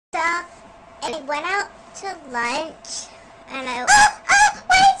So, I went out to lunch, and What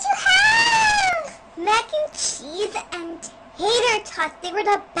did you have? mac and cheese and tater tots. They were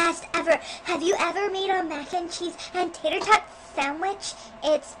the best ever. Have you ever made a mac and cheese and tater tot sandwich?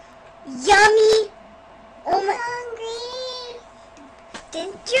 It's yummy. I'm hungry.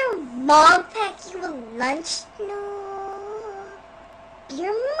 Didn't your mom pack you a lunch? No.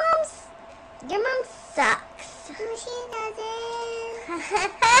 Your mom sucks. No, she doesn't.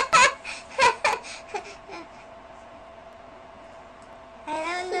 I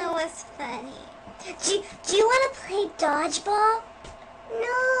don't know what's funny. Do you want to play dodgeball?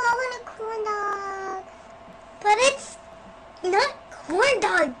 No, I want a corn dog. But it's not corn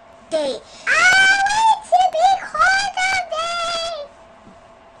dog day. I want it to be corn dog day.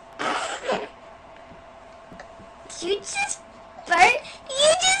 You just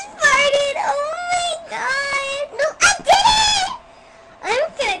farted. Oh my god. No, I didn't. I'm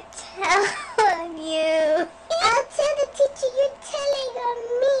gonna tell on you. I'll tell the teacher you're telling on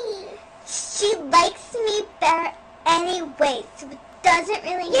me. She likes me better anyway, so it doesn't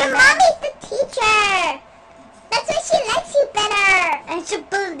really Your matter. mommy's the teacher. That's why she likes you better. And she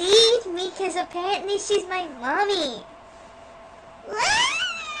believe me because apparently she's my mommy. What?